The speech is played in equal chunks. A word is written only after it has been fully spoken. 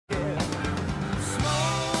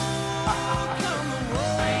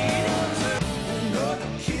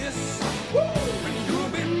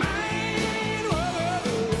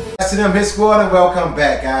S&M Hit Squad, and welcome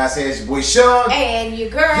back, guys. Here's your boy Sean. And your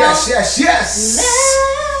girl. Yes.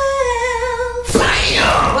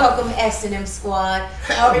 Bam. Welcome, S&M Squad.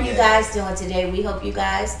 How are you guys doing today? We hope you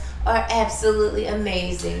guys are absolutely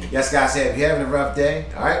amazing. Yes, guys, if you're having a rough day,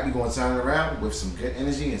 all right, we're going to turn it around with some good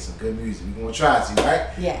energy and some good music. We're going to try to, right?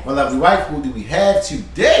 Yeah. My lovely wife, who do we have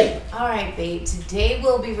today? All right, babe. Today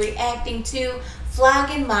we'll be reacting to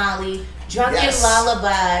Flogging Molly, Drunken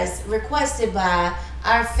Lullabies, requested by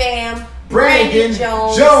our fam, Brandon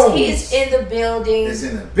Jones. He's in the building. He's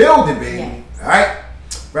in the building, baby. Yes. All right?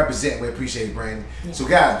 Represent. We appreciate it, Brandon. Yeah. So,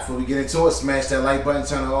 guys, before we get into it, smash that like button,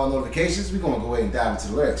 turn on all notifications. We're going to go ahead and dive into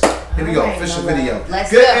the lyrics. Here we go. Official video. Let's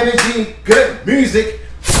good go. Energy, good music.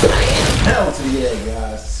 Hell to the air,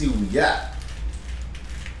 guys. Let's see what we got.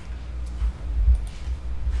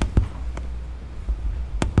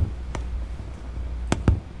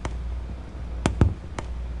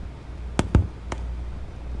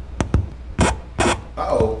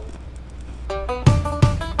 Uh-oh.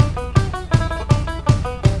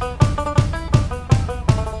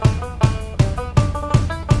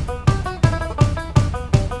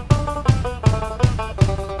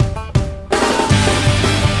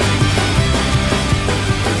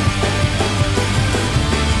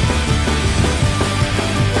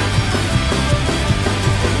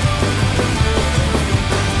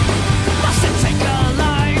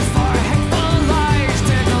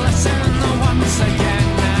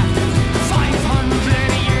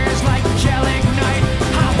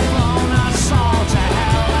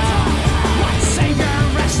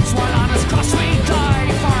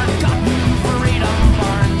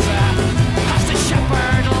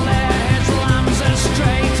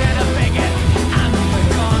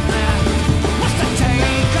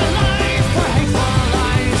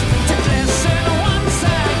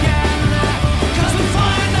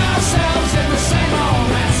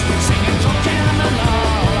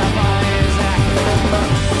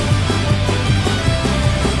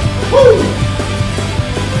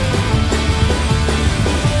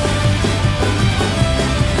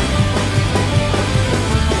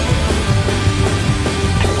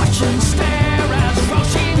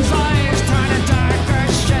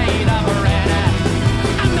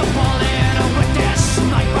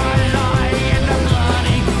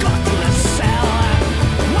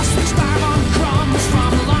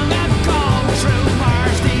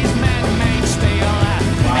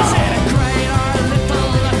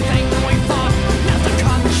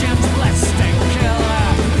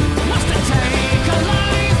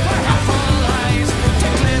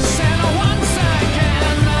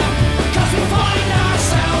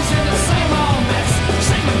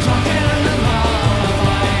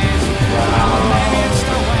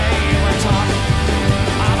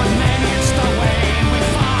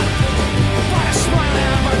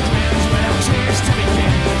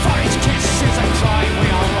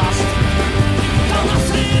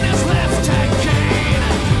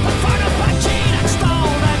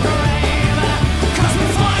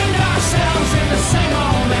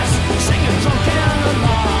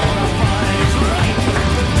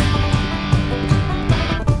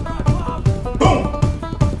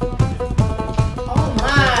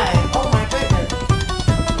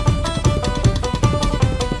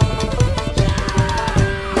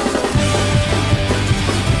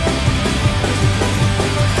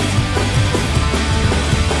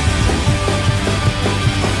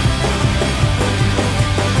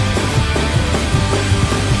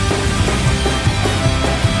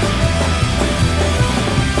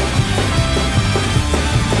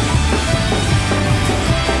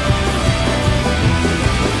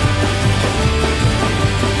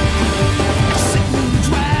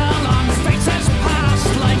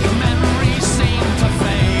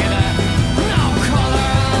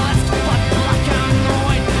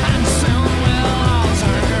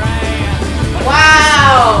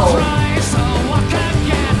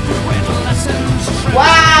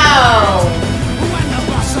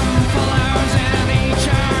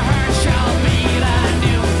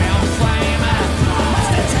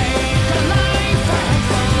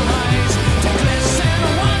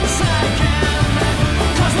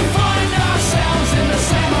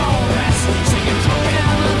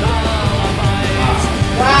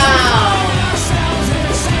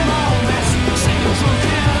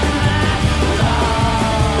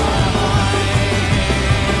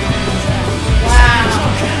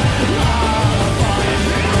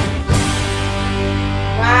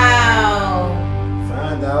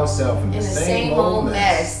 Herself in the same old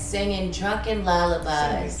mess, singing Drunken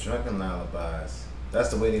Lullabies. Singing Drunken Lullabies. That's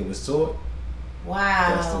the way they was taught.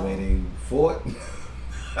 Wow. That's the way they fought.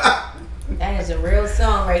 That is a real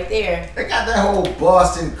song right there. They got that whole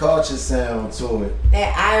Boston culture sound to it.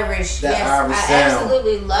 That Irish, yes, Irish I sound.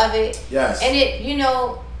 absolutely love it. Yes. And it, you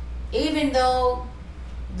know, even though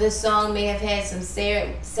the song may have had some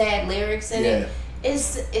sad lyrics in it,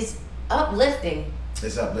 it's uplifting.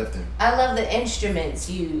 It's uplifting. I love the instruments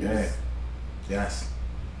used. Yeah. Yes.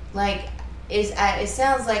 Like it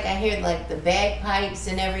sounds like I hear like the bagpipes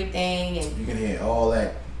and everything, and you can hear all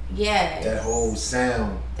that. Yeah. That whole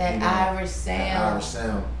sound. That Irish sound. That Irish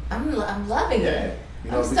sound. I'm loving it.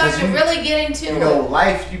 You know, I'm starting to really get into it. You know,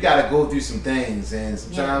 life, you got to go through some things, and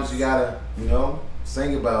sometimes you got to, you know,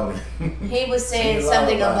 sing about it. He was saying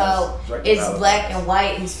something about it's black and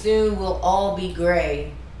white, and soon we'll all be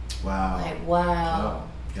gray. Wow. Like, wow.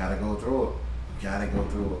 You got to go through it. You got to go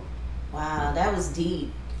through it. Wow, that was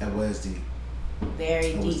deep. That was deep.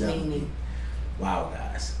 Very deep meaning. Wow,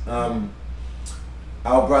 guys.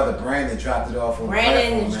 Our brother Brandon dropped it off on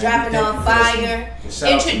Brandon is dropping on fire,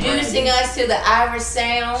 introducing us to the Irish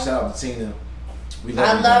sound. Shout out to Tina. We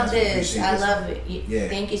love I love this. I love it. Yeah.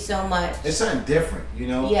 Thank you so much. It's something different, you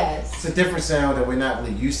know? Yes. It's a different sound that we're not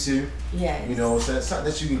really used to. Yes. You know, so it's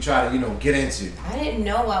something that you can try to, you know, get into. I didn't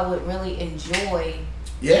know I would really enjoy.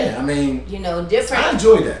 Yeah, I mean. You know, different. I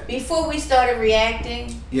enjoyed that. Before we started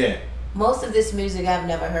reacting. Yeah. Most of this music I've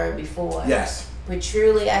never heard before. Yes. But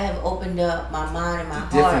truly, I have opened up my mind and my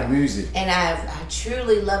heart. Different music. And I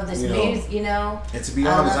truly love this music, you know. And to be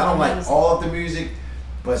honest, I don't like all of the music,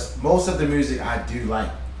 but most of the music I do like.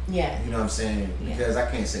 Yeah. You know what I'm saying? Because I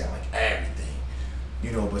can't say I like everything.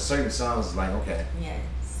 You know, but certain songs is like, okay.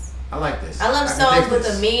 Yes. I like this. I love songs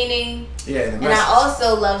with a meaning. Yeah. And I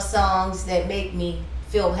also love songs that make me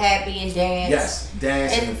feel happy and dance. Yes.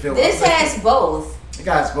 Dance and feel this has both. It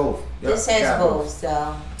got both. Yep. This has both,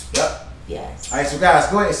 so. Yep. Yes. Alright, so guys,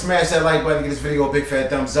 go ahead and smash that like button, give this video a big fat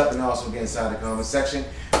thumbs up, and also get inside the comment section.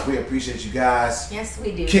 We appreciate you guys. Yes,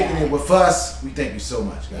 we do. Kicking it with us. We thank you so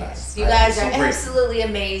much, guys. Yes. You guys are absolutely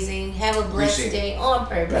amazing. Have a blessed day on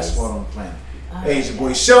purpose. Best one on the planet. Hey, it's your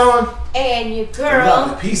boy Sean. And your girl. Love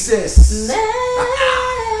the pieces. Mel.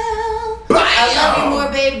 I love you more,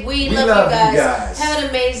 babe. We love you guys. Have an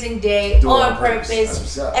amazing day on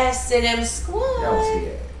purpose. S&M Squad.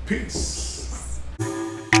 Peace.